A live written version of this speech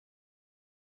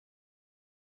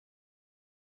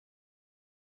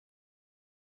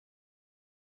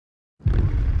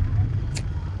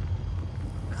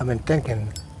I've been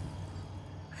thinking,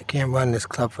 I can't run this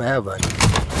club forever.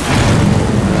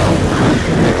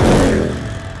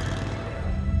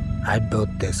 I built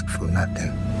this for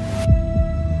nothing.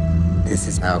 This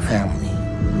is our family.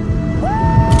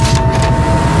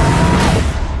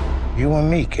 You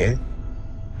and me, kid.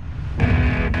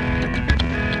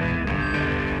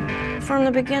 From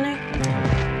the beginning?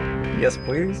 Yes,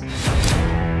 please.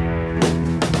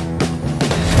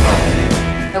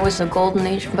 That was the golden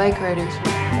age of Bikeriders.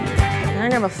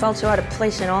 And I never felt so out of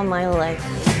place in all my life.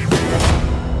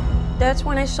 That's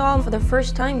when I saw him for the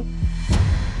first time.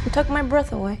 It took my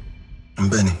breath away. I'm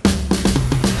Benny.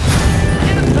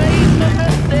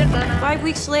 5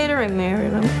 weeks later, I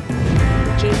married him.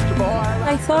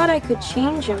 I thought I could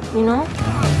change him, you know?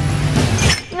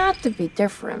 Not to be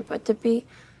different, but to be,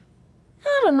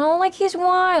 I don't know, like he's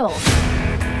wild.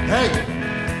 Hey!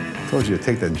 I told you to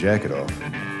take that jacket off.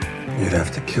 You'd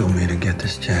have to kill me to get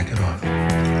this jacket off.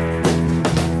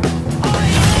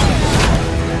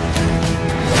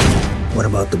 What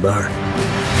about the bar?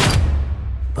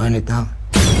 Burn it down.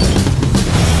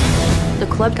 The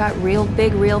club got real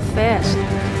big real fast.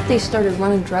 They started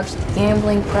running drugs,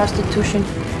 gambling, prostitution.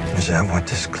 Is that what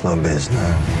this club is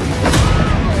now?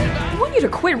 I want you to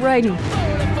quit writing.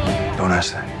 Don't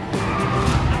ask that.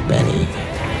 Benny.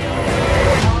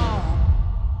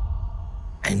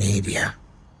 I need you.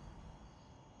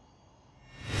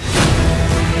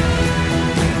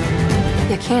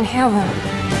 You can't have him.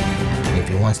 If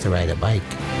he wants to ride a bike,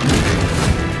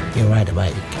 he'll ride a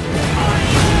bike.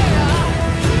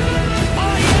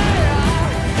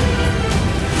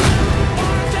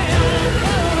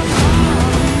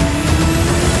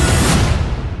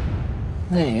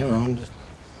 Hey, you know,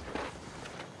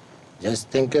 just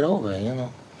think it over, you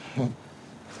know.